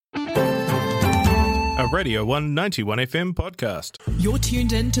a Radio 191 FM podcast. You're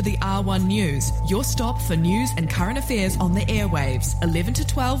tuned in to the R1 News, your stop for news and current affairs on the airwaves, 11 to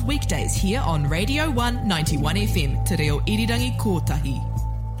 12 weekdays here on Radio 191 FM, Te Reo Irirangi Kotahi.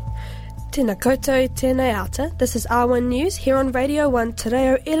 Tēnā koutou, tēnei ata. This is R1 News here on Radio 1 Te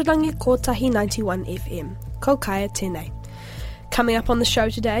Reo Irirangi Kotahi 91 FM. Ko Kaia tēnei. Coming up on the show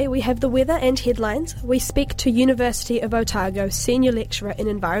today, we have the weather and headlines. We speak to University of Otago Senior Lecturer in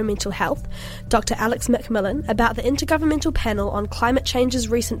Environmental Health, Dr. Alex McMillan, about the Intergovernmental Panel on Climate Change's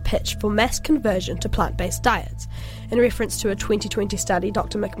recent pitch for mass conversion to plant-based diets, in reference to a 2020 study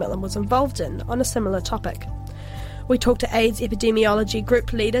Dr. McMillan was involved in on a similar topic. We talk to AIDS Epidemiology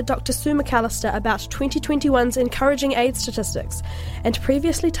Group Leader Dr. Sue McAllister about 2021's encouraging AIDS statistics, and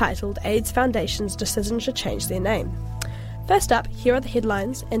previously titled AIDS Foundation's decision to change their name. First up, here are the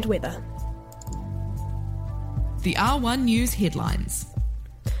headlines and weather. The R1 News headlines.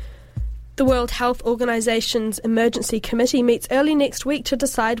 The World Health Organization's Emergency Committee meets early next week to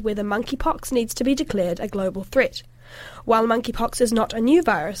decide whether monkeypox needs to be declared a global threat. While monkeypox is not a new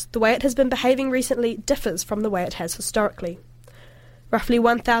virus, the way it has been behaving recently differs from the way it has historically. Roughly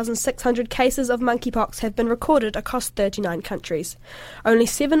 1,600 cases of monkeypox have been recorded across 39 countries. Only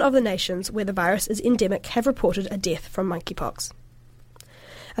 7 of the nations where the virus is endemic have reported a death from monkeypox.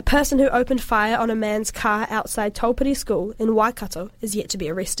 A person who opened fire on a man's car outside Taupiri School in Waikato is yet to be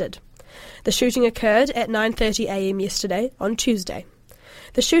arrested. The shooting occurred at 9:30 a.m. yesterday, on Tuesday.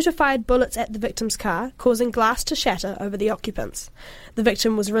 The shooter fired bullets at the victim's car, causing glass to shatter over the occupants. The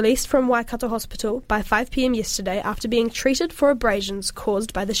victim was released from Waikato Hospital by 5 p.m. yesterday after being treated for abrasions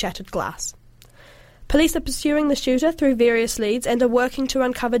caused by the shattered glass. Police are pursuing the shooter through various leads and are working to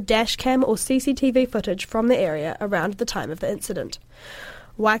uncover dashcam or CCTV footage from the area around the time of the incident.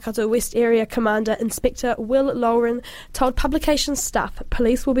 Waikato West Area Commander Inspector Will Lauren told publications staff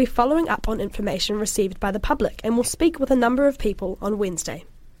police will be following up on information received by the public and will speak with a number of people on Wednesday.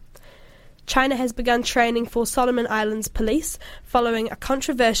 China has begun training for Solomon Islands police following a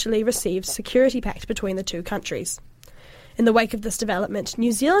controversially received security pact between the two countries. In the wake of this development,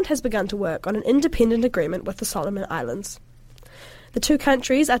 New Zealand has begun to work on an independent agreement with the Solomon Islands. The two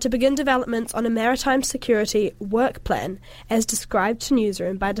countries are to begin developments on a maritime security work plan, as described to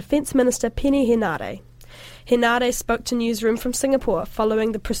Newsroom by Defence Minister Penny Henare. Henare spoke to Newsroom from Singapore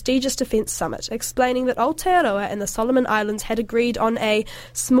following the prestigious Defence Summit, explaining that Aotearoa and the Solomon Islands had agreed on a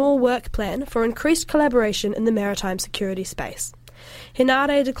small work plan for increased collaboration in the maritime security space.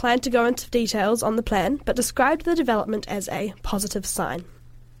 Henare declined to go into details on the plan, but described the development as a positive sign.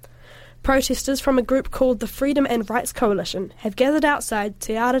 Protesters from a group called the Freedom and Rights Coalition have gathered outside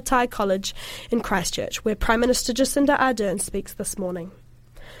Te Aratai College in Christchurch, where Prime Minister Jacinda Ardern speaks this morning.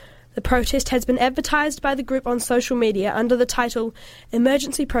 The protest has been advertised by the group on social media under the title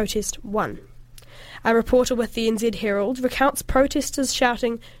Emergency Protest 1. A reporter with the NZ Herald recounts protesters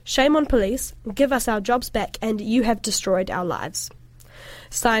shouting, "Shame on police, give us our jobs back and you have destroyed our lives."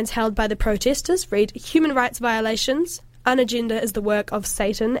 Signs held by the protesters read "Human rights violations," "An agenda is the work of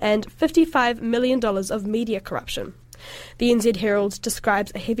Satan," and $55 million of media corruption. The NZ Herald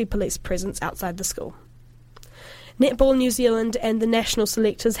describes a heavy police presence outside the school. Netball New Zealand and the national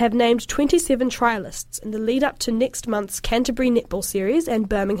selectors have named 27 trialists in the lead-up to next month's Canterbury Netball Series and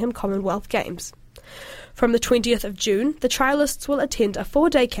Birmingham Commonwealth Games. From the 20th of June, the trialists will attend a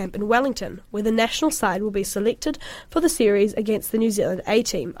 4-day camp in Wellington, where the national side will be selected for the series against the New Zealand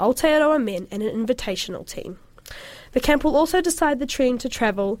A-team, Aotearoa men and an invitational team. The camp will also decide the team to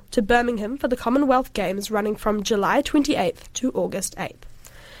travel to Birmingham for the Commonwealth Games running from July 28th to August 8th.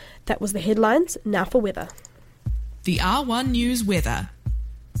 That was the headlines. Now for weather. The R1 News weather.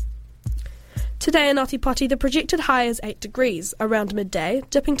 Today in Otipoti, the projected high is 8 degrees around midday,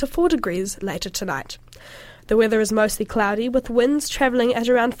 dipping to 4 degrees later tonight. The weather is mostly cloudy, with winds travelling at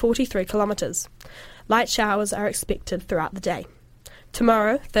around 43 kilometres. Light showers are expected throughout the day.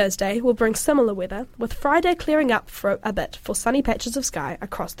 Tomorrow, Thursday, will bring similar weather, with Friday clearing up for a bit for sunny patches of sky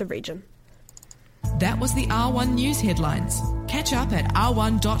across the region. That was the R1 News headlines. Catch up at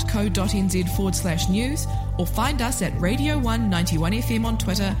r1.co.nz/news or find us at Radio 191 FM on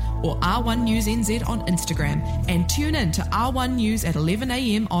Twitter or R1 News NZ on Instagram, and tune in to R1 News at 11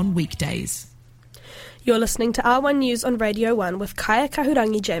 a.m. on weekdays. You're listening to R1 News on Radio 1 with Kaia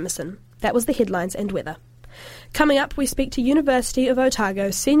Kahurangi Jamieson. That was the headlines and weather. Coming up, we speak to University of Otago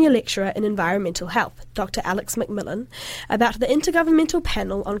Senior Lecturer in Environmental Health, Dr. Alex McMillan, about the Intergovernmental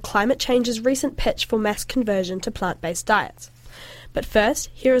Panel on Climate Change's recent pitch for mass conversion to plant-based diets. But first,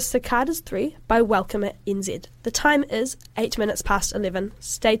 here is Cicadas 3 by Welcome at NZ. The time is 8 minutes past 11.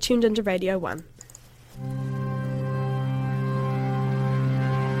 Stay tuned into Radio 1.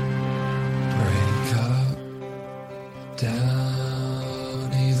 Break up.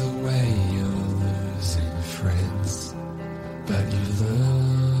 down. Either way you're losing friends, but you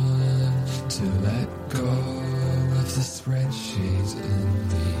learn to let go of the spreadsheet in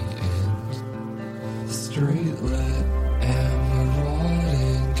the end. The streetlit amber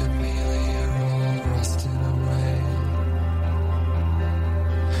rotting camellia all rusting away.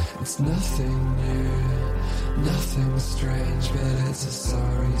 It's nothing new, nothing strange, but it's a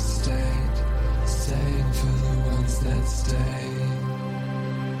sorry state, staying for the ones that stay.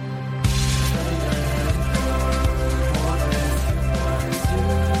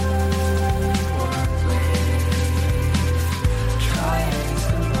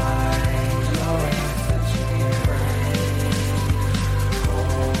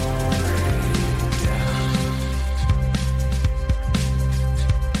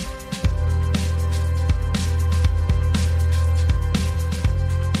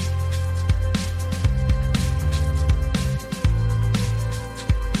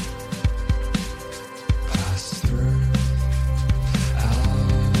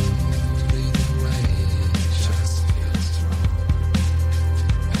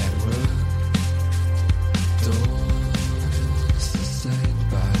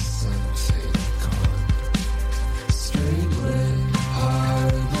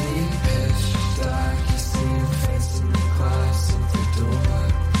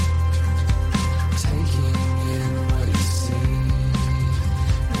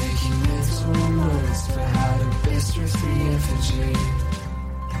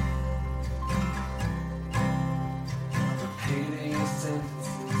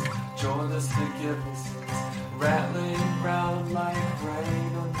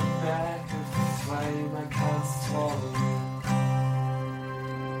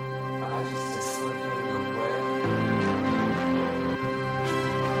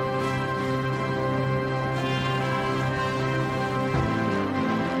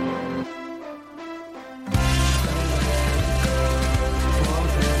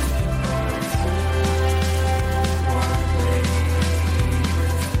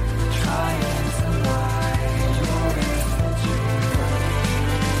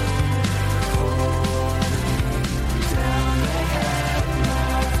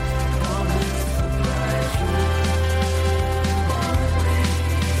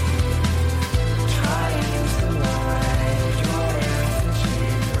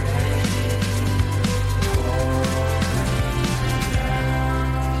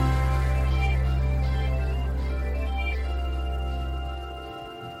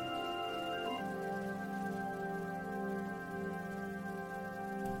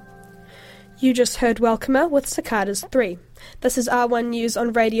 You just heard Welcomer with Cicadas 3. This is R1 News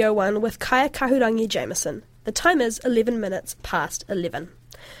on Radio 1 with Kaia, Kahurangi, Jamieson. The time is 11 minutes past 11.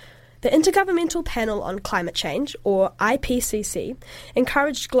 The Intergovernmental Panel on Climate Change, or IPCC,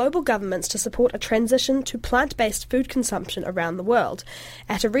 encouraged global governments to support a transition to plant-based food consumption around the world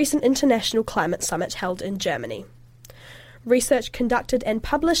at a recent international climate summit held in Germany. Research conducted and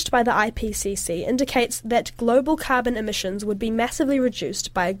published by the IPCC indicates that global carbon emissions would be massively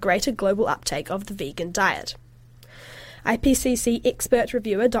reduced by a greater global uptake of the vegan diet. IPCC expert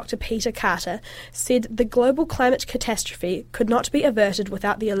reviewer Dr. Peter Carter said the global climate catastrophe could not be averted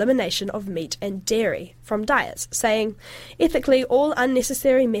without the elimination of meat and dairy from diets, saying, "Ethically, all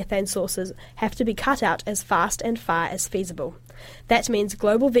unnecessary methane sources have to be cut out as fast and far as feasible. That means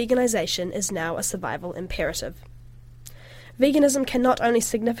global veganisation is now a survival imperative." Veganism can not only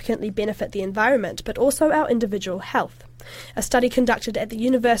significantly benefit the environment, but also our individual health. A study conducted at the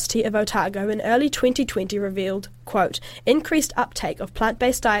University of Otago in early 2020 revealed, quote, increased uptake of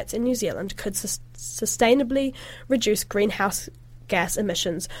plant-based diets in New Zealand could sustainably reduce greenhouse gas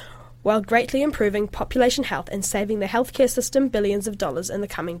emissions while greatly improving population health and saving the healthcare system billions of dollars in the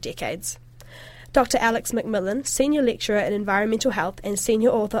coming decades. Dr. Alex McMillan, Senior Lecturer in Environmental Health and Senior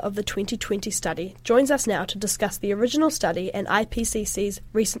Author of the 2020 study, joins us now to discuss the original study and IPCC's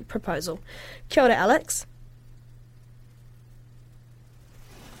recent proposal. Kia ora, Alex.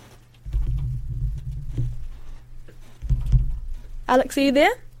 Alex, are you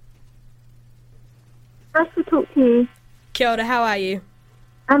there? Nice to talk to you. Kia ora, how are you?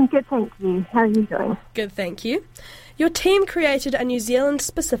 I'm good, thank you. How are you doing? Good, thank you. Your team created a New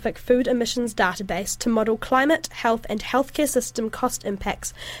Zealand-specific food emissions database to model climate, health and healthcare system cost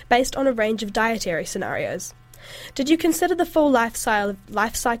impacts based on a range of dietary scenarios. Did you consider the full life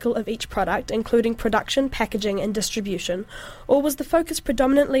cycle of each product, including production, packaging and distribution, or was the focus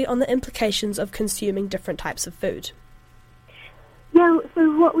predominantly on the implications of consuming different types of food? Yeah,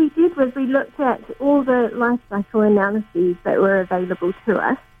 so what we did was we looked at all the life cycle analyses that were available to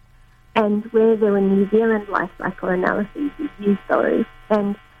us, And where there were New Zealand life cycle analyses, we used those.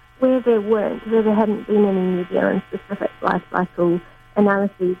 And where there hadn't been any New Zealand specific life cycle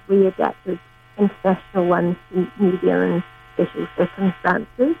analyses, we adapted international ones to New Zealand special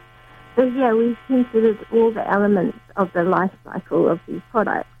circumstances. So yeah, we considered all the elements of the life cycle of these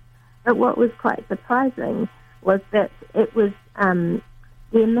products. But what was quite surprising was that it was the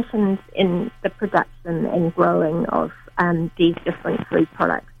emissions in the production and growing of these different food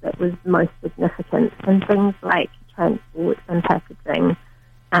products that was most significant, and things like transport and packaging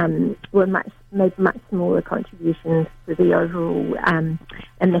made much smaller contributions to the overall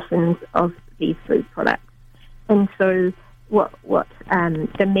emissions of these food products. And so what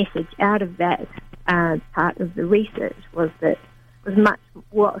the message out of that part of the research was that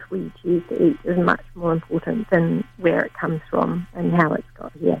what we choose to eat is much more important than where it comes from and how it's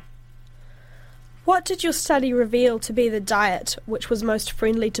got here. What did your study reveal to be the diet which was most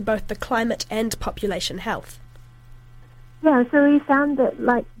friendly to both the climate and population health? Yeah, so we found that,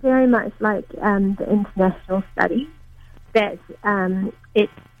 very much like the international study, that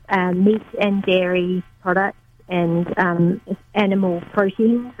it's meat and dairy products and animal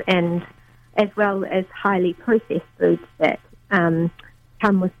proteins, and as well as highly processed foods that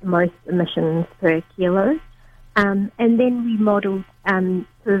come with the most emissions per kilo. And then we modelled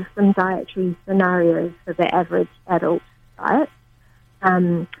sort of some dietary scenarios for the average adult diet.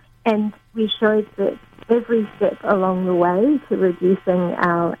 And we showed that every step along the way to reducing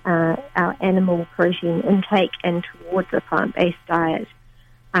our animal protein intake and towards a plant-based diet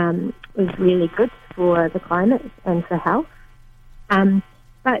was really good for the climate and for health.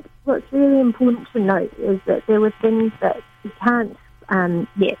 But what's really important to note is that there were things that we can't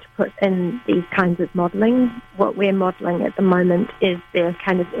yet put in these kinds of modelling. What we're modelling at the moment is the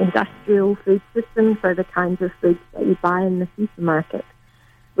kind of industrial food system, so the kinds of foods that you buy in the supermarket.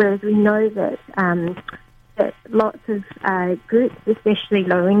 Whereas we know that that lots of groups, especially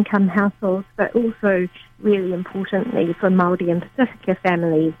low-income households, but also really importantly for Māori and Pacifica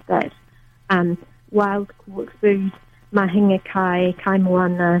families, that wild-caught food, mahinga kai,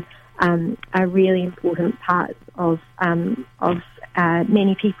 moana, are really important parts of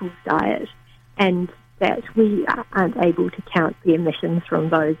many people's diet, and that we aren't able to count the emissions from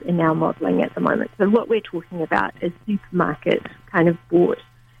those in our modelling at the moment. So what we're talking about is supermarkets kind of bought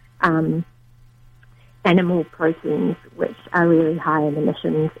animal proteins which are really high in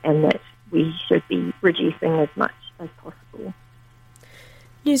emissions and that we should be reducing as much as possible.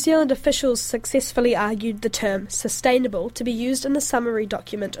 New Zealand officials successfully argued the term sustainable to be used in the summary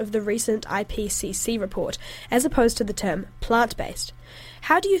document of the recent IPCC report, as opposed to the term plant-based.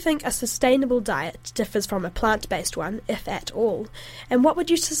 How do you think a sustainable diet differs from a plant-based one, if at all? And what would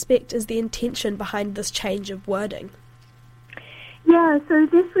you suspect is the intention behind this change of wording? Yeah, so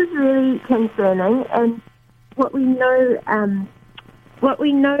this was really concerning, and what we know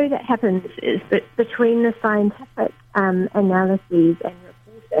that happens is that between the scientific analyses and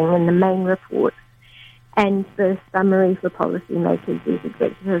reporting and the main report and the summary for policymakers, these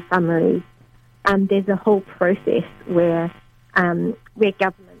executive summaries, there's a whole process where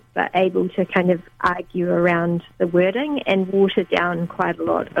governments are able to kind of argue around the wording and water down quite a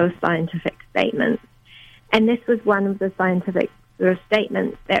lot of scientific statements. And this was one of the scientific sort of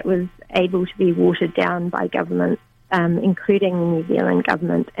statements that was able to be watered down by governments, including the New Zealand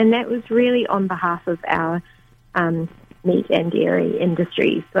government. And that was really on behalf of our meat and dairy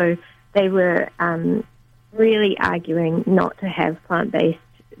industry. So they were really arguing not to have plant-based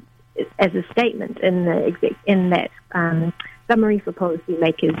as a statement in that summary for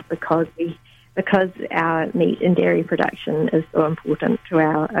policymakers because our meat and dairy production is so important to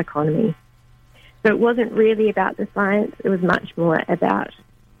our economy. So it wasn't really about the science, it was much more about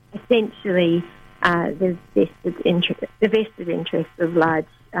essentially the vested interest of large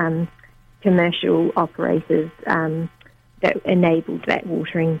commercial operators that enabled that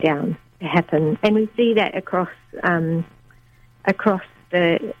watering down to happen. And we see that across the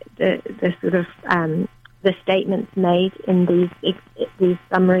sort of the statements made in these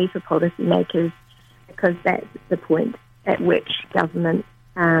summaries for policymakers, because that's the point at which government,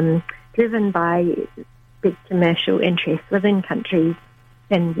 driven by big commercial interests within countries,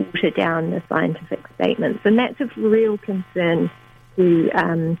 can water down the scientific statements. And that's of real concern to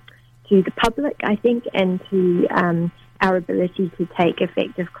the public, I think, and to our ability to take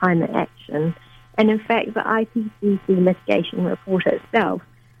effective climate action. And in fact, the IPCC mitigation report itself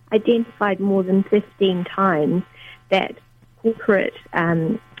identified more than 15 times that corporate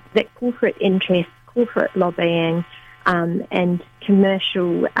interests, corporate lobbying, and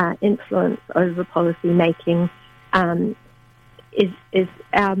commercial influence over policy making is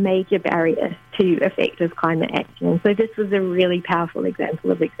our major barrier to effective climate action. And so this was a really powerful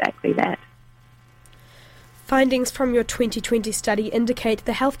example of exactly that. Findings from your 2020 study indicate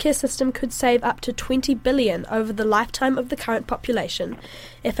the healthcare system could save up to $20 billion over the lifetime of the current population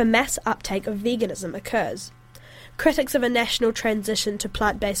if a mass uptake of veganism occurs. Critics of a national transition to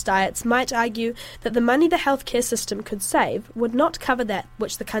plant-based diets might argue that the money the healthcare system could save would not cover that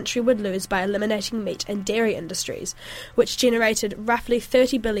which the country would lose by eliminating meat and dairy industries, which generated roughly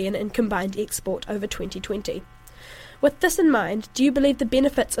 $30 billion in combined export over 2020. With this in mind, do you believe the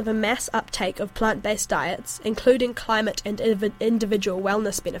benefits of a mass uptake of plant-based diets, including climate and individual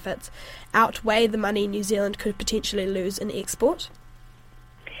wellness benefits, outweigh the money New Zealand could potentially lose in export?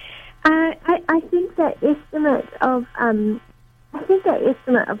 I think that estimate of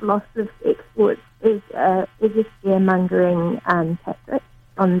loss of exports is a scaremongering tactic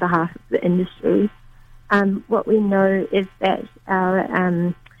on behalf of the industry. What we know is that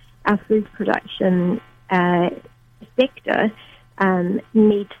our food production sector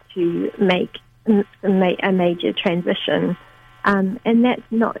needs to make a major transition, and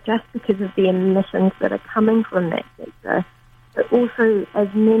that's not just because of the emissions that are coming from that sector, but also as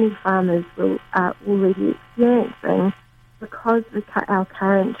many farmers are already experiencing, because our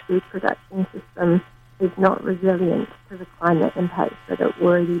current food production system is not resilient to the climate impacts that are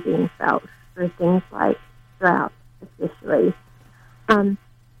already being felt, so things like drought especially. And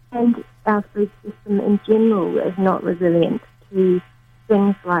our food system in general is not resilient to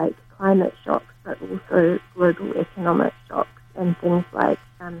things like climate shocks, but also global economic shocks and things like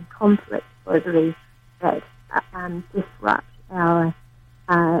conflict globally that disrupt our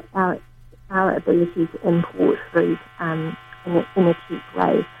ability to import food in a cheap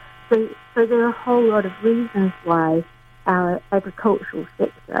way. So there are a whole lot of reasons why our agricultural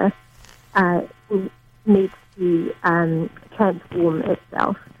sector needs to transform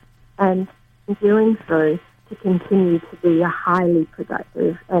itself, and in doing so to continue to be a highly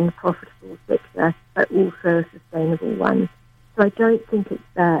productive and profitable sector, but also a sustainable one. So I don't think it's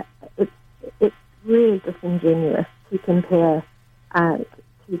really disingenuous to compare a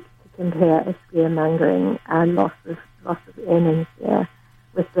scaremongering loss of earnings there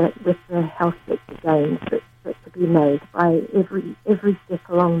with the health sector gains that to be made by every step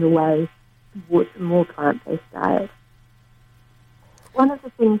along the way towards a more plant-based diet.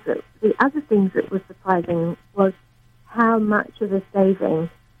 The other things that was surprising was how much of a saving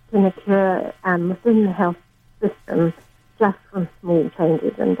can occur within the health system just from small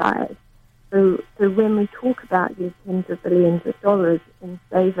changes in diet. So when we talk about these tens of billions of dollars in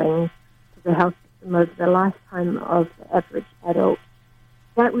savings to the health system over the lifetime of the average adult,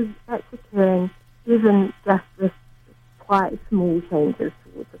 that's occurring even just with quite small changes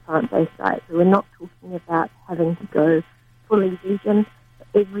towards a plant-based diet. So we're not talking about having to go fully vegan.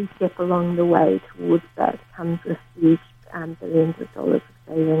 Every step along the way towards that comes with huge billions of dollars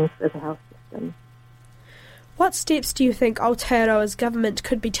of savings for the health system. What steps do you think Aotearoa's government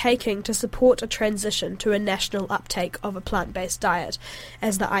could be taking to support a transition to a national uptake of a plant-based diet,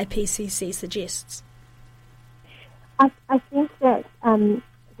 as the IPCC suggests? I think that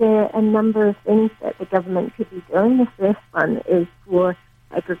there are a number of things that the government could be doing. The first one is for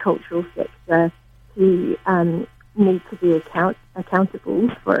the agricultural sector to need to be accountable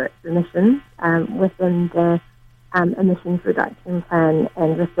for its emissions within the emissions reduction plan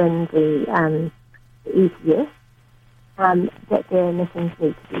and within the ETS, that their emissions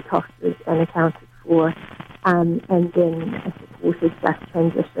need to be costed and accounted for, and then a supported just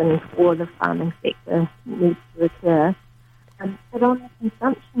transition for the farming sector needs to occur. But on the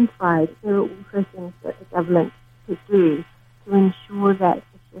consumption side, there are also things that the government could do to ensure that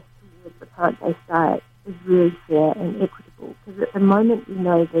the shift towards the plant-based diet is really fair and equitable. Because at the moment, we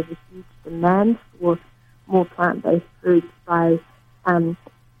know there's a huge demand for more plant-based foods by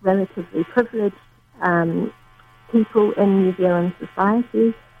relatively privileged people in New Zealand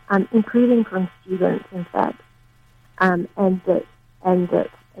society, including from students, in fact, and that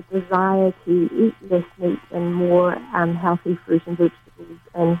a desire to eat less meat and more healthy fruit and vegetables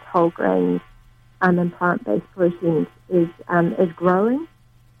and whole grains and plant-based proteins is growing,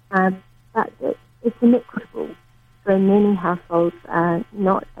 but it's inequitable. So many households are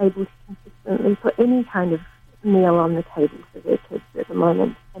not able to consistently put any kind of meal on the table for their kids at the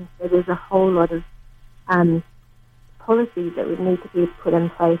moment, and so there's a whole lot of policies that would need to be put in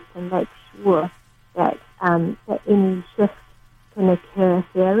place to make sure that that any shift can occur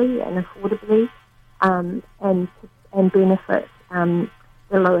fairly and affordably, and benefit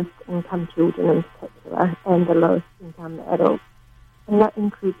the lowest income children in particular and the lowest income adults. And that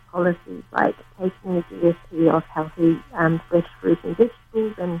includes policies like taking the GST off healthy fresh fruit fruit and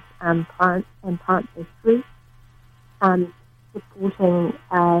vegetables and plant-based fruits, supporting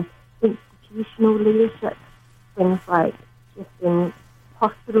institutional leadership, things like shifting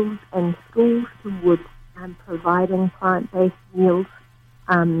hospitals and schools towards providing plant-based meals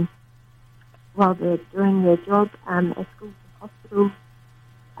while they're doing their job as schools and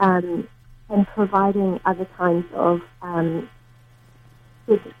hospitals, and providing other kinds of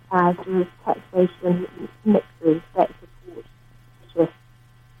sort of taxation mixes that support shift.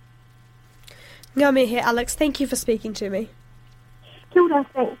 Ngā mihi, Alex. Thank you for speaking to me. Kia ora,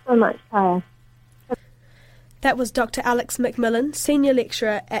 thanks so much, Kaia. That was Dr. Alex McMillan, Senior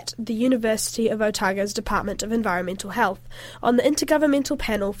Lecturer at the University of Otago's Department of Environmental Health, on the Intergovernmental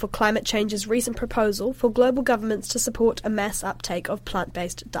Panel for Climate Change's recent proposal for global governments to support a mass uptake of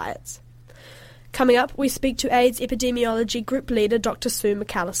plant-based diets. Coming up, we speak to AIDS Epidemiology Group Leader Dr. Sue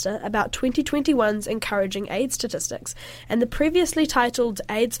McAllister about 2021's encouraging AIDS statistics and the previously titled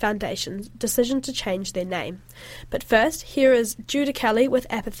AIDS Foundation's decision to change their name. But first, here is Judah Kelly with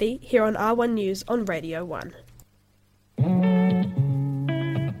Apathy here on R1 News on Radio 1.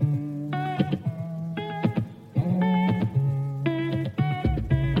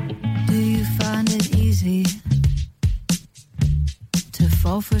 Do you find it easy to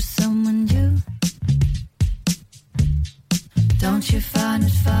fall for someone new? Don't you find it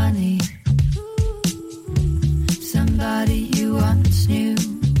funny? Somebody you once knew.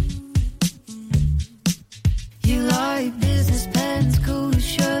 You like business pens, cool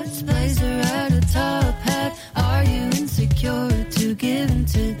shirts, blazer at a top hat. Are you insecure to give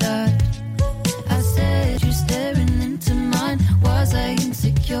into that? I said you're staring into mine. Was I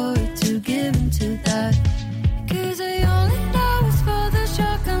insecure to give into that? 'Cause I only know it's for the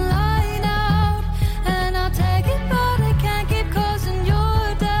shotgun line out, and I'll take it, but I can't keep causing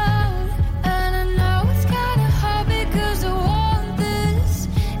your doubt. And I know it's kinda hard because I want this,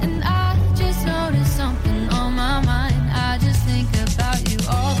 and I just noticed something on my mind. I just think about you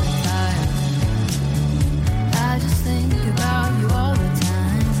all the time. I just think about you all the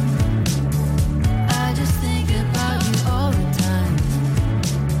time. I just think about you all the time.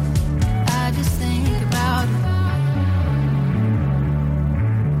 I just think about it.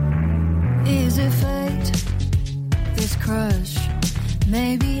 Is it fate, this crush,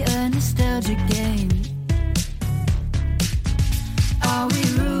 maybe a nostalgic game? Are we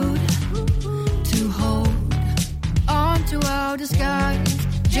rude to hold on to our disguise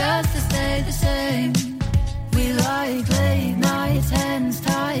just to stay the same? We like late nights, hands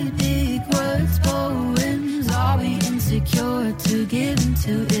tied, big words, poems. Are we insecure to give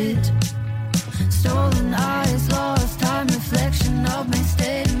into it? Stolen eyes, lost time, reflection of my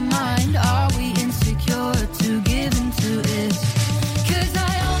state of mind. Are we insecure to give into it? 'Cause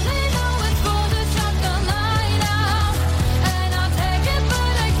I only know it's for the shotgun line out, and I'll take it,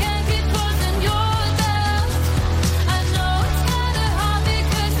 but I can't keep causing your doubt. I know it's kinda hard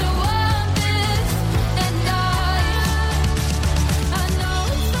because I want this, and I know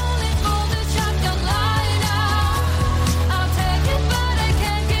it's only for the shotgun line out. I'll take it, but I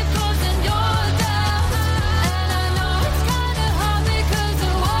can't keep causing your doubt. And I know it's kinda hard because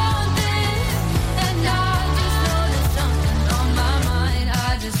I want this, and I just noticed something on my mind.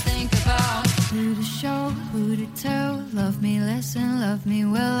 I just think about who to show, who to tell. Love me less and love me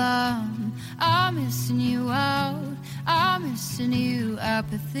well. I'm missing you out. I'm missing you.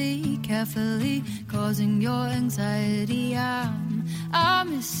 Apathy carefully causing your anxiety. I'm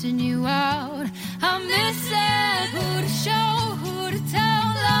missing you out. I'm missing who to show, who to tell.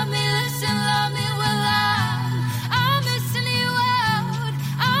 Love me listen, love me well. I'm missing you out.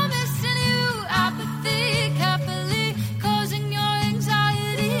 I'm missing you. Apathy carefully causing your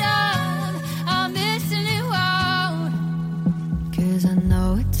anxiety. I'm missing you out. 'Cause I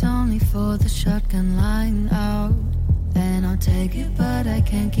know it's only for the shotgun line out, and I'll take it, but I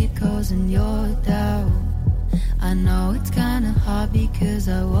can't keep causing your doubt. I know it's kinda hard because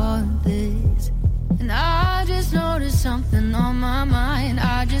I want this, and I just noticed something on my mind.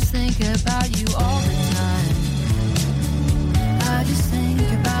 I just think about you all the time. I just think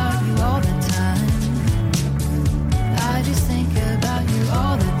about you all the time. I just think about you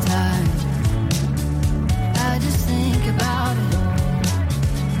all the time. I just think about it.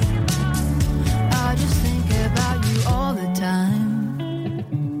 I just think about you all the time.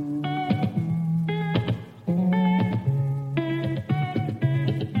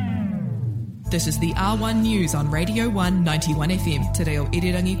 This is the R1 News on Radio 1 91 FM, Te Reo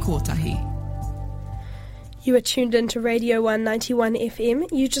Irirangi Kotahi. You are tuned into Radio 191 FM.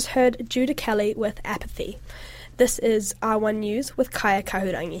 You just heard Judah Kelly with Apathy. This is R1 News with Kaia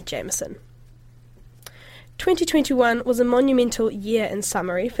Kahurangi Jamieson. 2021 was a monumental year in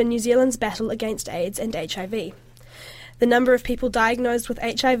summary for New Zealand's battle against AIDS and HIV. The number of people diagnosed with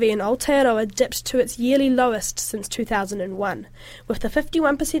HIV in Aotearoa dipped to its yearly lowest since 2001, with a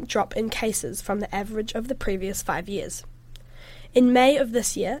 51% drop in cases from the average of the previous 5 years. In May of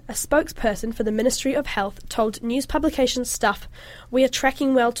this year, a spokesperson for the Ministry of Health told news publication Stuff, "We are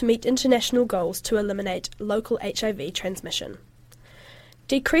tracking well to meet international goals to eliminate local HIV transmission."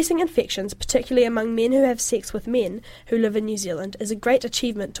 Decreasing infections, particularly among men who have sex with men who live in New Zealand, is a great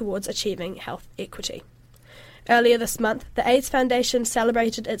achievement towards achieving health equity. Earlier this month, the AIDS Foundation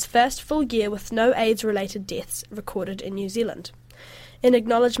celebrated its first full year with no AIDS-related deaths recorded in New Zealand. In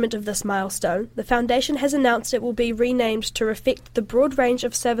acknowledgement of this milestone, the Foundation has announced it will be renamed to reflect the broad range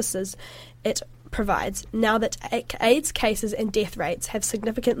of services it provides, now that AIDS cases and death rates have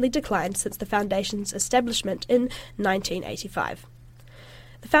significantly declined since the Foundation's establishment in 1985.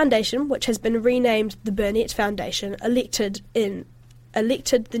 The Foundation, which has been renamed the Burnett Foundation, elected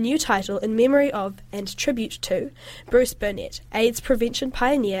the new title in memory of and tribute to Bruce Burnett, AIDS prevention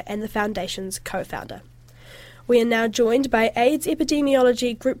pioneer and the Foundation's co-founder. We are now joined by AIDS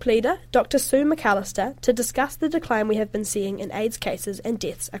Epidemiology Group Leader, Dr. Sue McAllister, to discuss the decline we have been seeing in AIDS cases and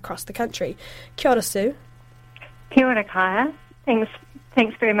deaths across the country. Kia ora, Sue. Kia ora, Kaia.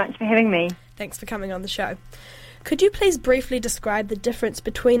 Thanks very much for having me. Thanks for coming on the show. Could you please briefly describe the difference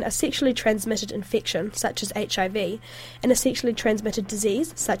between a sexually transmitted infection, such as HIV, and a sexually transmitted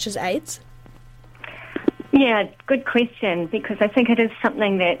disease, such as AIDS? Yeah, good question, because I think it is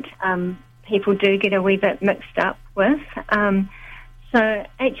something that people do get a wee bit mixed up with. So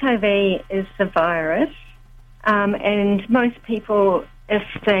HIV is the virus, and most people, if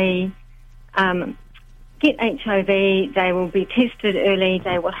they get HIV, they will be tested early.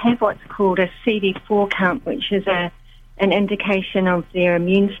 They will have what's called a CD4 count, which is an indication of their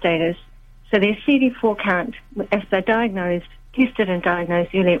immune status. So their CD4 count, if they're tested and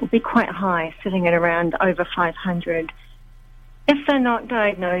diagnosed early, it will be quite high, sitting at around over 500. If they're not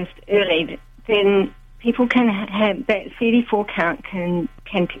diagnosed early, then people can have that CD4 count can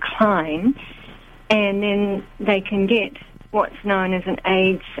decline, and then they can get what's known as an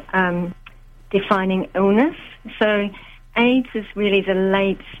AIDS defining illness. So AIDS is really the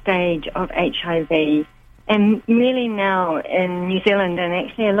late stage of HIV, and really now in New Zealand and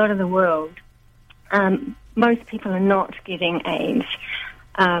actually a lot of the world, most people are not getting AIDS.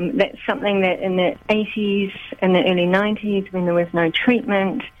 That's something that in the 80s, in the early 90s, when there was no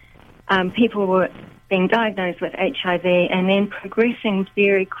treatment, people were being diagnosed with HIV and then progressing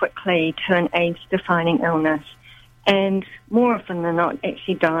very quickly to an AIDS-defining illness, and more often than not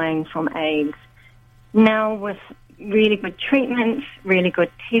actually dying from AIDS. Now with really good treatments, really good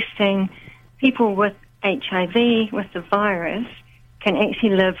testing, people with HIV, with the virus, can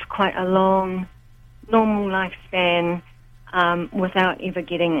actually live quite a long, normal lifespan without ever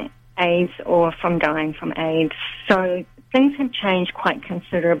getting AIDS or from dying from AIDS. So things have changed quite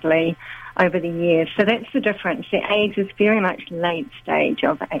considerably over the years. So that's the difference. The AIDS is very much late stage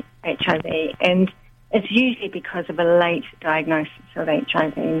of HIV, and it's usually because of a late diagnosis of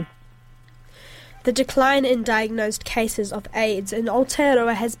HIV. The decline in diagnosed cases of AIDS in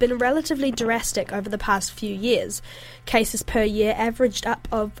Aotearoa has been relatively drastic over the past few years. Cases per year averaged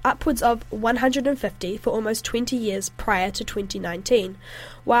upwards of 150 for almost 20 years prior to 2019,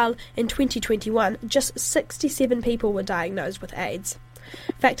 while in 2021 just 67 people were diagnosed with AIDS.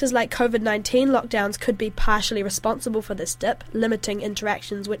 Factors like COVID-19 lockdowns could be partially responsible for this dip, limiting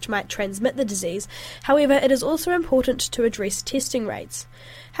interactions which might transmit the disease. However, it is also important to address testing rates.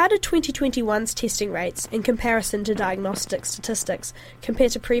 How did 2021's testing rates, in comparison to diagnostic statistics, compare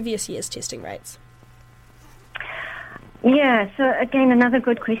to previous years' testing rates? Yeah, so again, another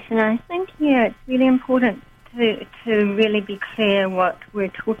good question. I think, it's really important to really be clear what we're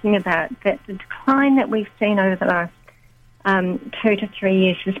talking about, that the decline that we've seen over the last 2 to 3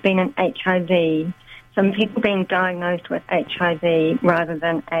 years has been in HIV. Some people being diagnosed with HIV rather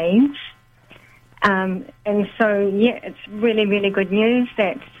than AIDS. And so, it's really, really good news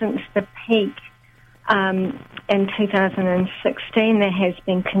that since the peak in 2016, there has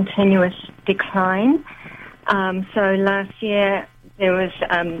been continuous decline. So last year, there was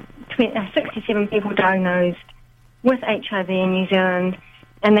 67 people diagnosed with HIV in New Zealand,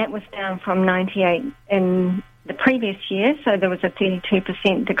 and that was down from 98 in the previous year, so there was a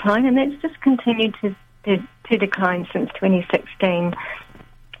 32% decline, and that's just continued to decline since 2016.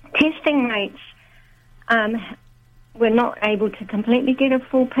 Testing rates, we're not able to completely get a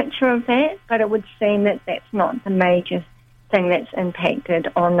full picture of that, but it would seem that that's not the major thing that's impacted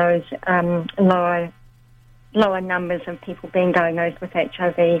on those lower numbers of people being diagnosed with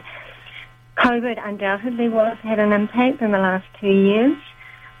HIV. COVID undoubtedly had an impact in the last 2 years,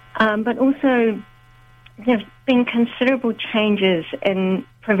 but also there have been considerable changes in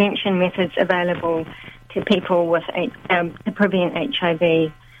prevention methods available to people with to prevent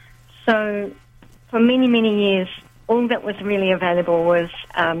HIV. So for many, many years, all that was really available was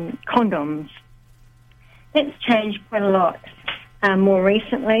condoms. That's changed quite a lot more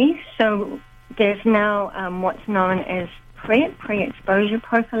recently. So there's now what's known as PrEP, pre-exposure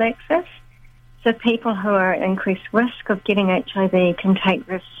prophylaxis. So people who are at increased risk of getting HIV can take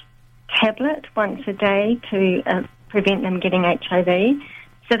this tablet once a day to prevent them getting HIV.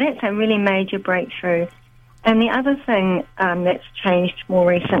 So that's a really major breakthrough. And the other thing that's changed more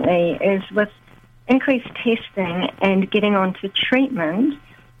recently is with increased testing and getting onto treatment,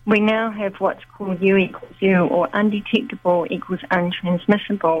 we now have what's called U equals U, or undetectable equals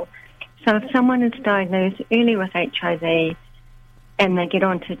untransmissible. So if someone is diagnosed early with HIV and they get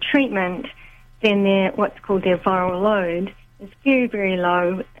onto treatment, then what's called their viral load is very, very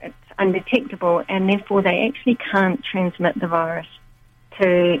low. It's undetectable, and therefore they actually can't transmit the virus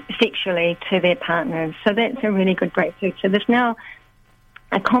sexually to their partners. So that's a really good breakthrough. So there's now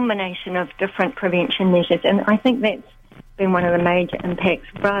a combination of different prevention measures, and I think that's been one of the major impacts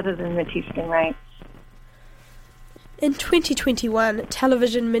rather than the testing rates. In 2021,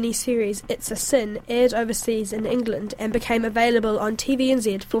 television miniseries It's a Sin aired overseas in England and became available on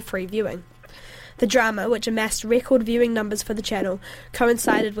TVNZ for free viewing. The drama, which amassed record viewing numbers for the channel,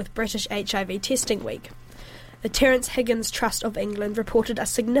 coincided with British HIV Testing Week. The Terence Higgins Trust of England reported a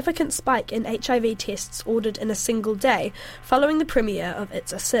significant spike in HIV tests ordered in a single day following the premiere of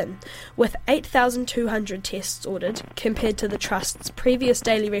It's a Sin, with 8,200 tests ordered compared to the Trust's previous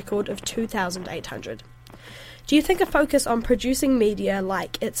daily record of 2,800. Do you think a focus on producing media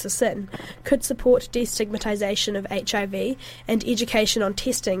like It's a Sin could support destigmatisation of HIV and education on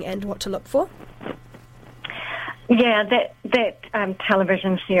testing and what to look for? Yeah, that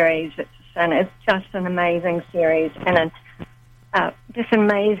television series, It's a Sin, is just an amazing series and just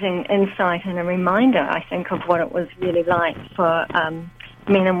amazing insight and a reminder, I think, of what it was really like for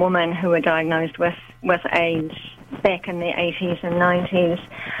men and women who were diagnosed with AIDS back in the 80s and 90s.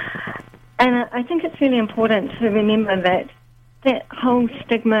 And I think it's really important to remember that whole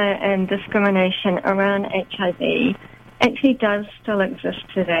stigma and discrimination around HIV actually does still exist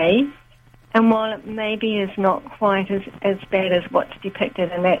today. And while it maybe is not quite as bad as what's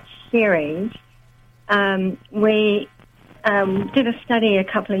depicted in that series, we did a study a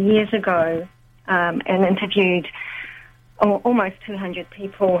couple of years ago and interviewed almost 200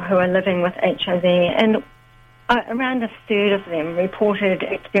 people who are living with HIV, and around a third of them reported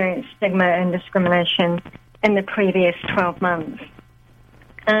experienced stigma and discrimination in the previous 12 months.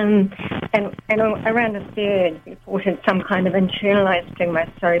 And around a third reported some kind of internalized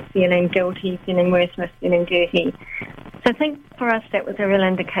stigma, so feeling guilty, feeling worthless, feeling dirty. So I think for us that was a real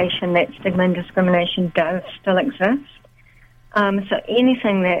indication that stigma and discrimination does still exist. So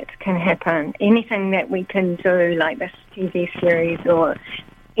anything that can happen, anything that we can do, like this TV series or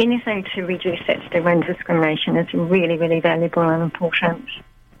anything to reduce that stigma and discrimination is really, really valuable and important.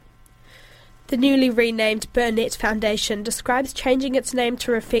 The newly renamed Burnett Foundation describes changing its name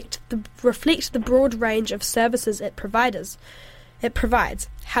to reflect the broad range of services it provides.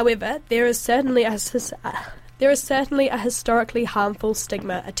 However, there is certainly a historically harmful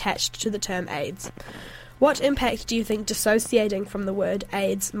stigma attached to the term AIDS. What impact do you think dissociating from the word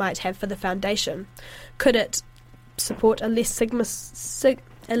AIDS might have for the foundation? Could it support a less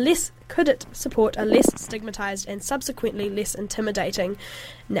stigmatized and subsequently less intimidating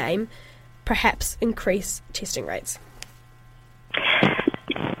name, perhaps increase testing rates?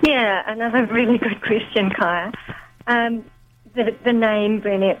 Yeah, another really good question, Kaia. The name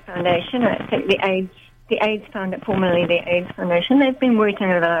Burnett Foundation, I think the AIDS Foundation, formerly the AIDS Foundation, they've been working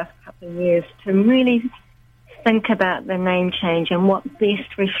over the last couple of years to really think about the name change and what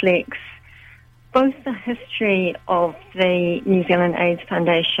best reflects both the history of the New Zealand AIDS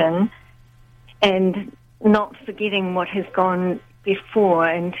Foundation and not forgetting what has gone before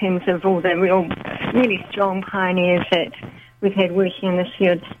in terms of all the really strong pioneers that we've had working in this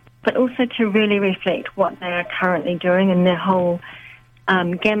field, but also to really reflect what they are currently doing and their whole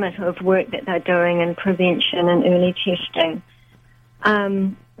gamut of work that they're doing in prevention and early testing.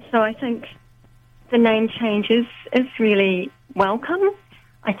 So I think the name change is really welcome.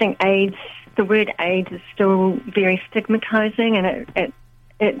 I think the word AIDS is still very stigmatizing, and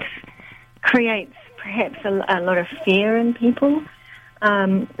it creates perhaps a lot of fear in people.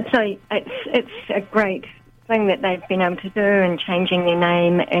 So it's a great thing that they've been able to do in changing their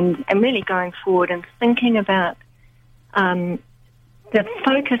name and really going forward and thinking about the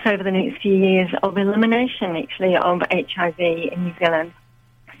focus over the next few years of elimination, actually, of HIV in New Zealand.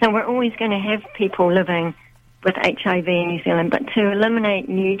 So we're always going to have people living with HIV in New Zealand, but to eliminate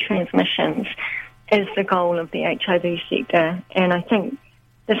new transmissions is the goal of the HIV sector. And I think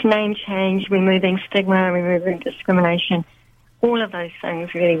this name change, removing stigma, removing discrimination, all of those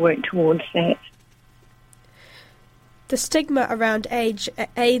things really work towards that. The stigma around AIDS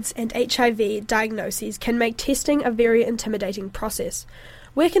and HIV diagnoses can make testing a very intimidating process.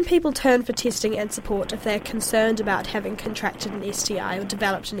 Where can people turn for testing and support if they're concerned about having contracted an STI or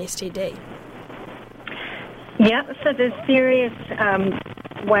developed an STD? Yeah, so there's various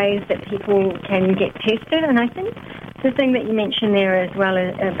ways that people can get tested, and I think the thing that you mentioned there as well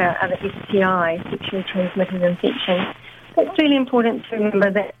about other STIs, sexually transmitted infections, it's really important to remember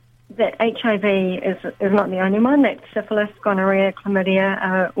that HIV is not the only one, that syphilis, gonorrhea, chlamydia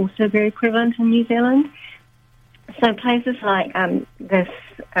are also very prevalent in New Zealand. So places like this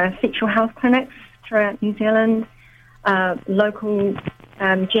sexual health clinics throughout New Zealand, local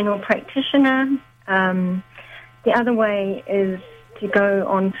general practitioner. The other way is to go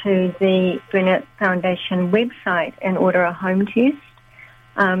onto the Burnett Foundation website and order a home test.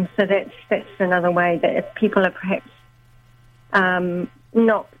 So that's another way that if people are perhaps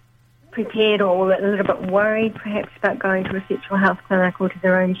not prepared or a little bit worried perhaps about going to a sexual health clinic or to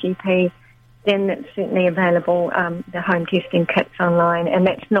their own GP, then it's certainly available, the home testing kits online, and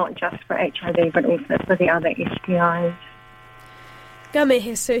that's not just for HIV but also for the other STIs. Ngā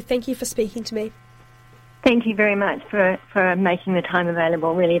mihi, Sue. Thank you for speaking to me. Thank you very much for making the time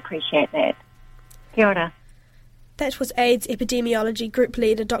available. Really appreciate that. Kia ora. That was AIDS Epidemiology Group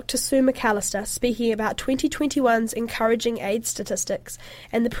Leader Dr. Sue McAllister speaking about 2021's encouraging AIDS statistics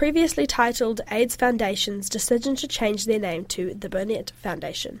and the previously titled AIDS Foundation's decision to change their name to the Burnett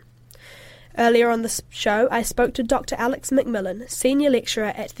Foundation. Earlier on the show, I spoke to Dr. Alex McMillan, Senior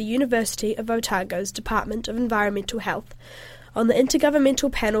Lecturer at the University of Otago's Department of Environmental Health, on the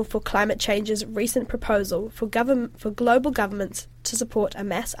Intergovernmental Panel for Climate Change's recent proposal for global governments to support a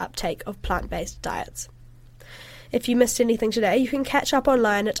mass uptake of plant-based diets. If you missed anything today, you can catch up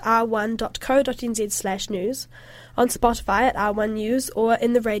online at r1.co.nz/news, on Spotify at R1 News, or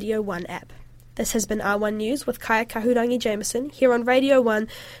in the Radio 1 app. This has been R1 News with Kaia Kahurangi Jamieson here on Radio 1,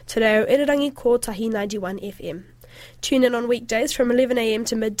 Te Reo Irirangi Kotahi 91 FM. Tune in on weekdays from 11 a.m.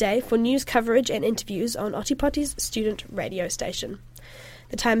 to midday for news coverage and interviews on Otipoti's student radio station.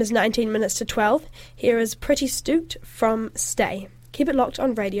 The time is 19 minutes to 12. Here is Pretty Stooped from Stay. Keep it locked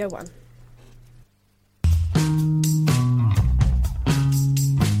on Radio 1.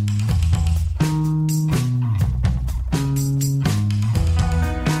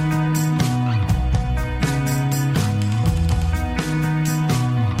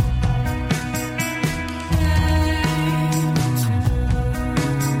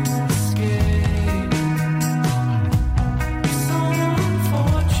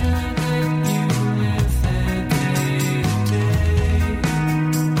 Unfortunate you live there day to day.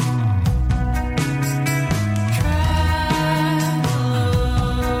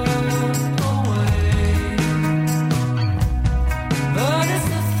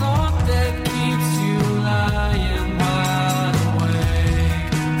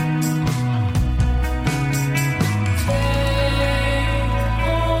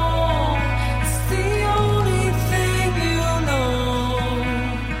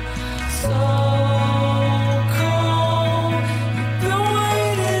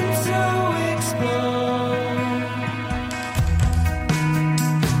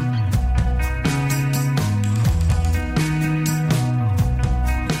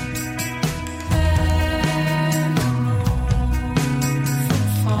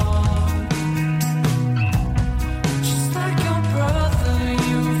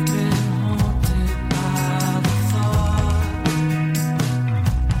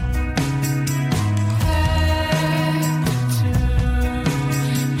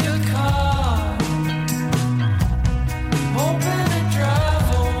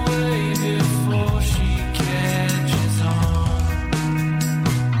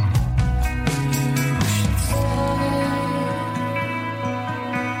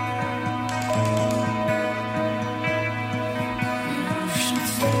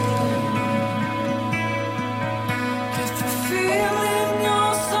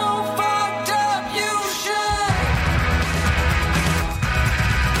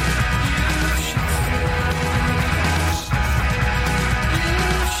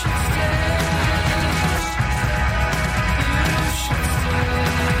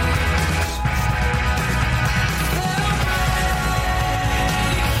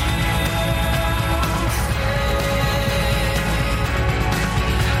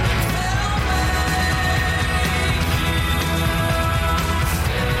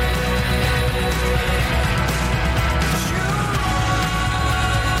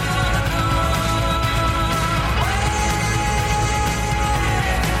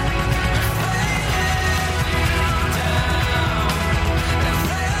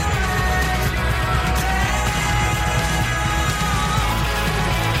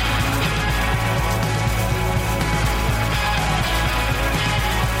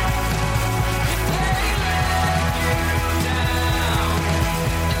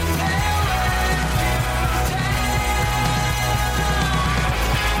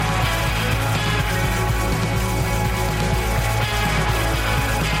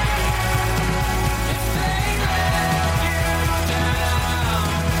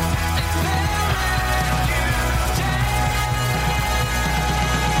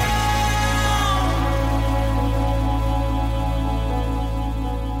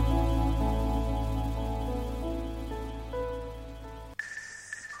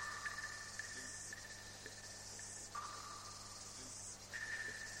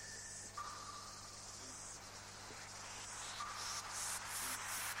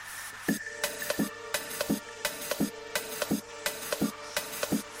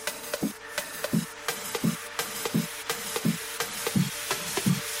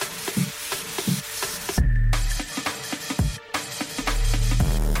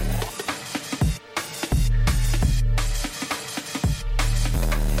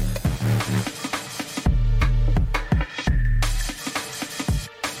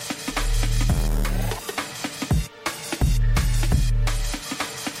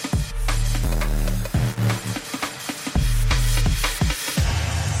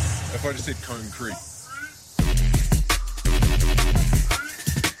 If I just said concrete.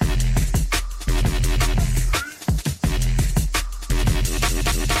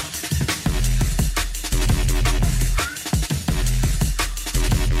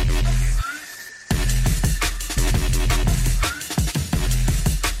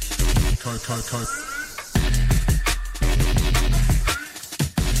 Co.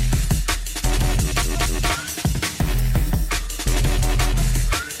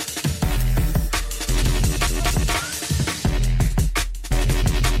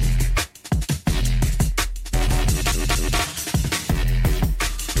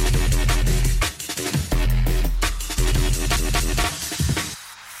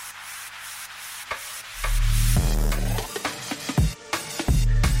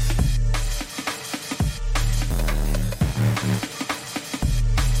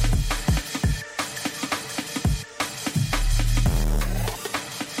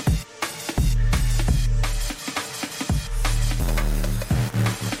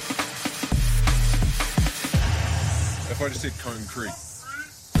 If I just said concrete.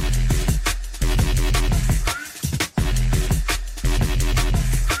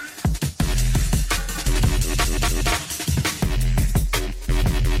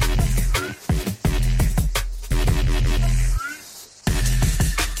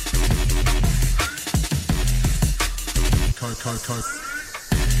 Co.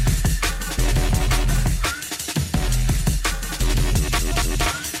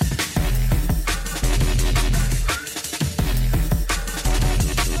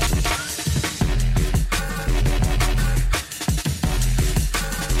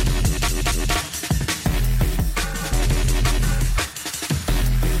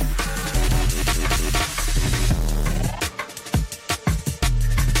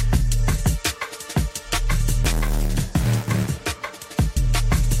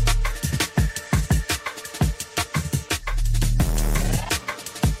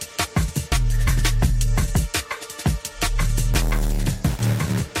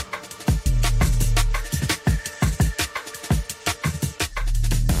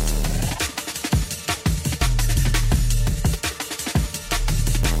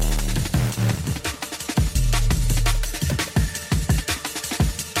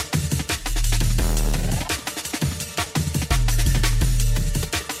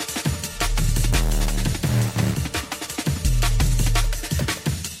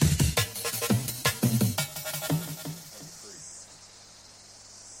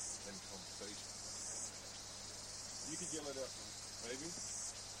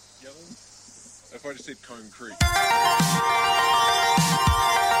 If I just said concrete.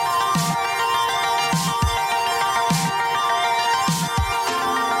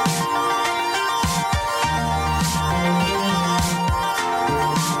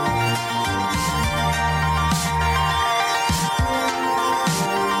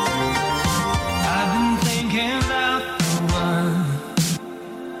 I've been thinking about the one.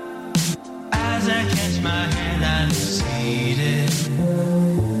 As I catch my hand, I see it.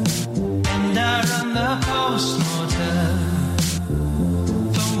 And I run the postmortem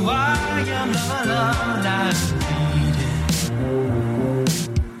for why I'm not alone. I read it.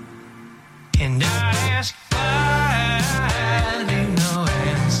 And I ask why do no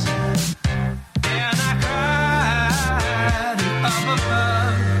answer. And I cry to up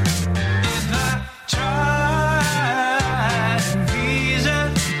above. If I try and reason,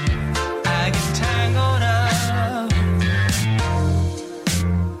 I get tangled up.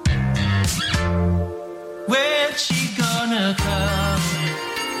 Where's she gonna come?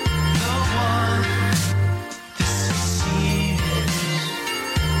 The one, this is serious.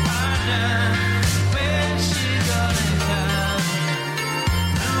 Where's she gonna come?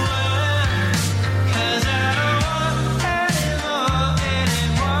 The one, 'cause I don't want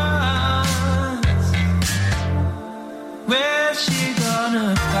anyone. Where's she gonna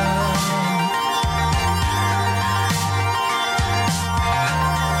come?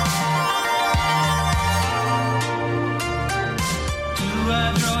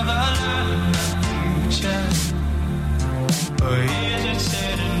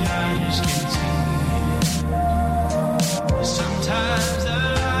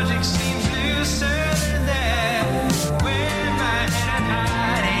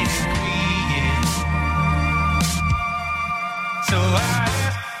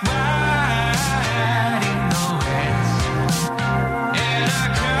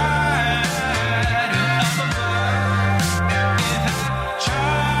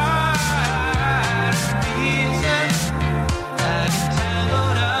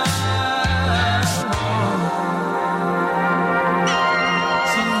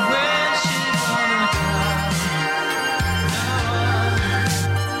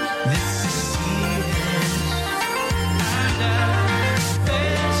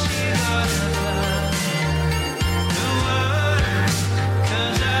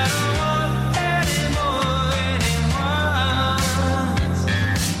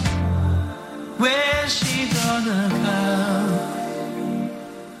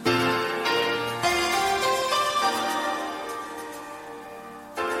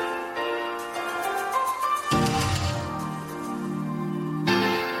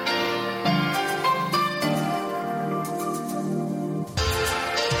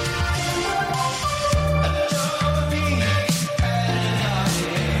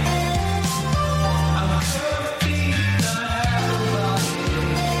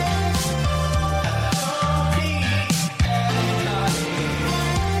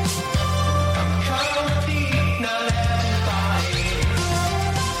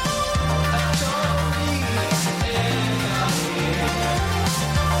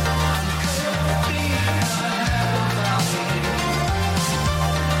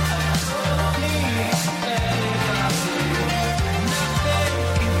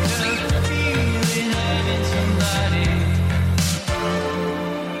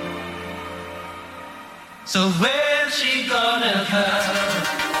 So where's she gonna come?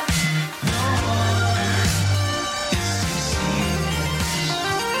 No one is too serious.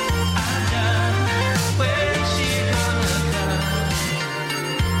 I'm done. Where's she gonna come?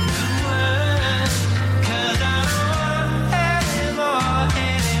 No one, 'cause I don't want any more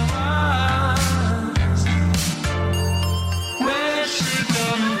anyone. Where's she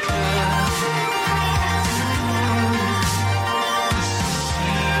gonna come?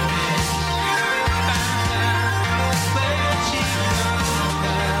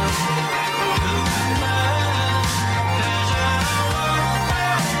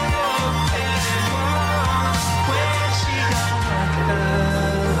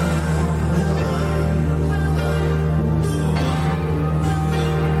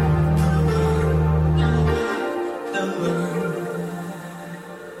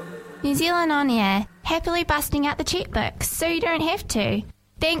 New Zealand On Air, happily busting out the checkbooks so you don't have to.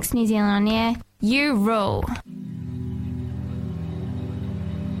 Thanks, New Zealand On Air. You rule.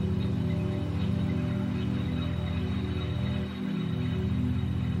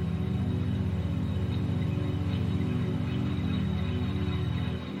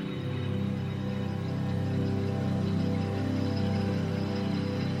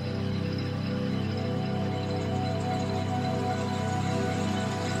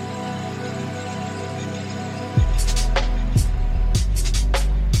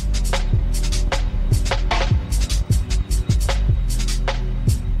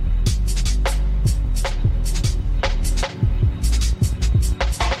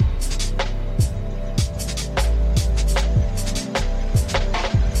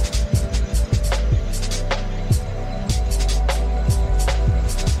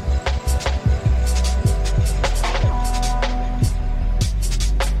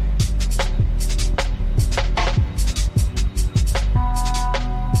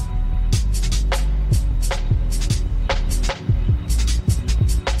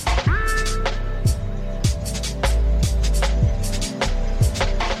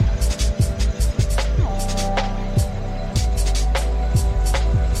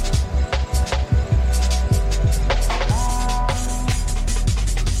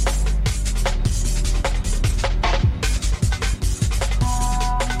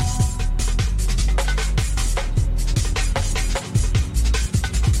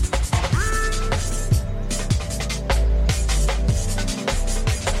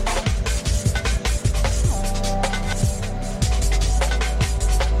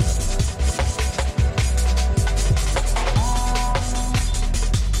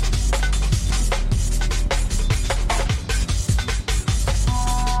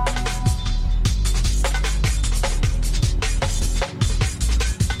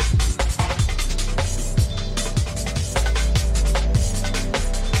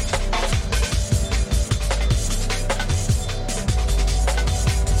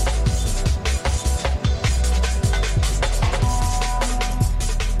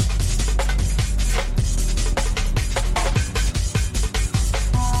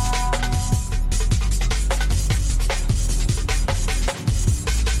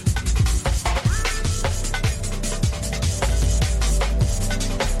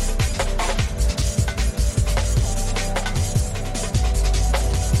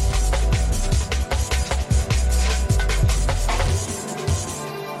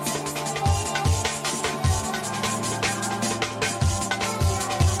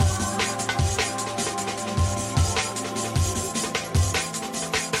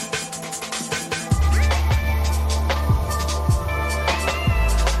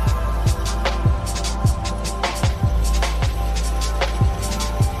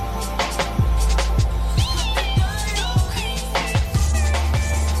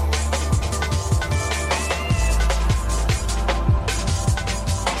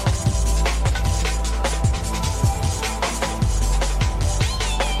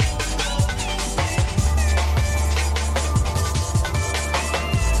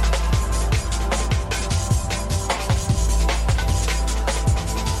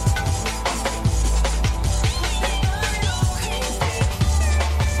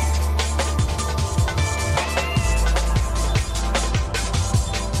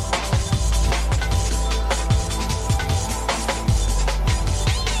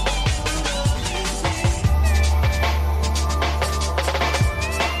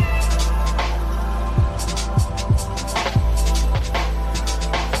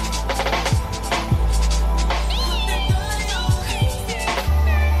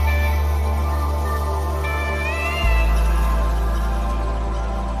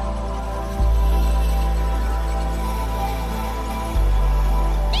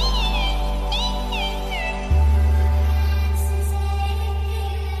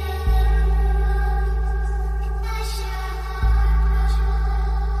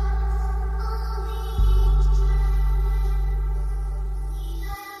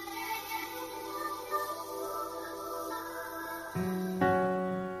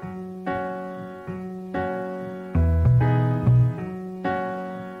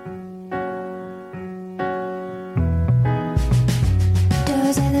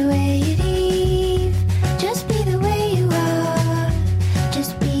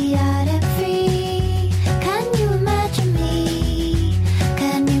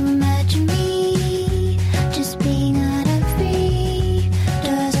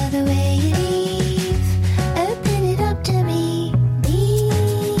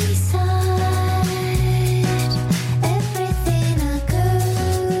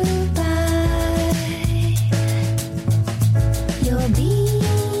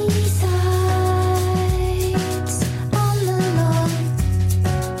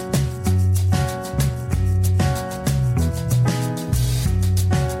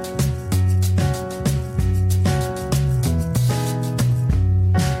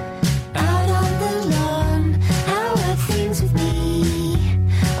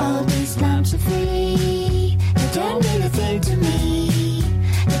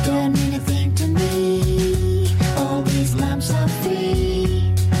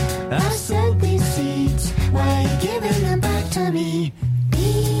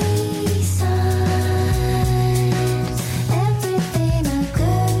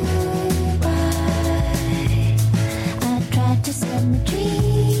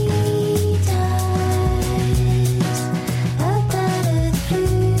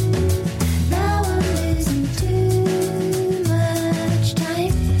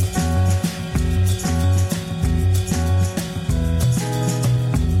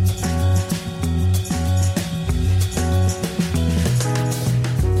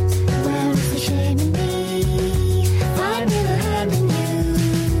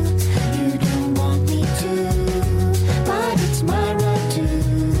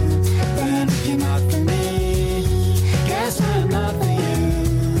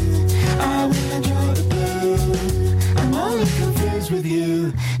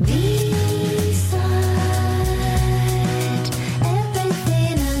 you. Beside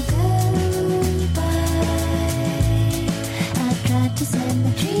everything I go by, I tried to send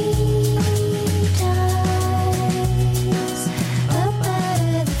the treetops up out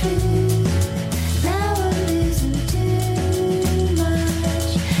of the blue. Now I'm losing too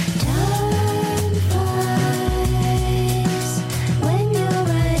much. Time flies when you're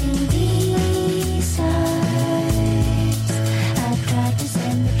riding B-sides. I tried to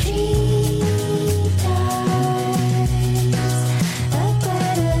send the treetops up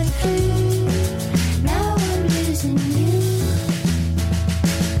out of the blue. Now I'm losing you.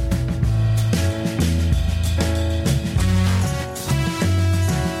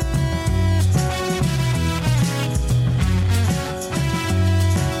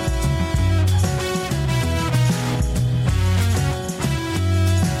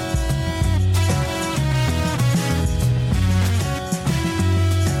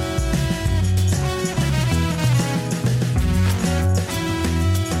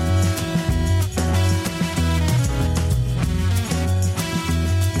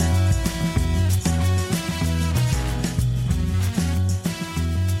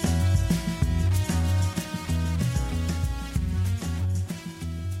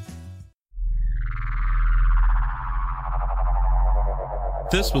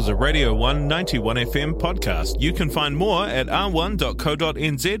 This was a Radio 1 91 FM podcast. You can find more at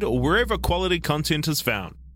r1.co.nz or wherever quality content is found.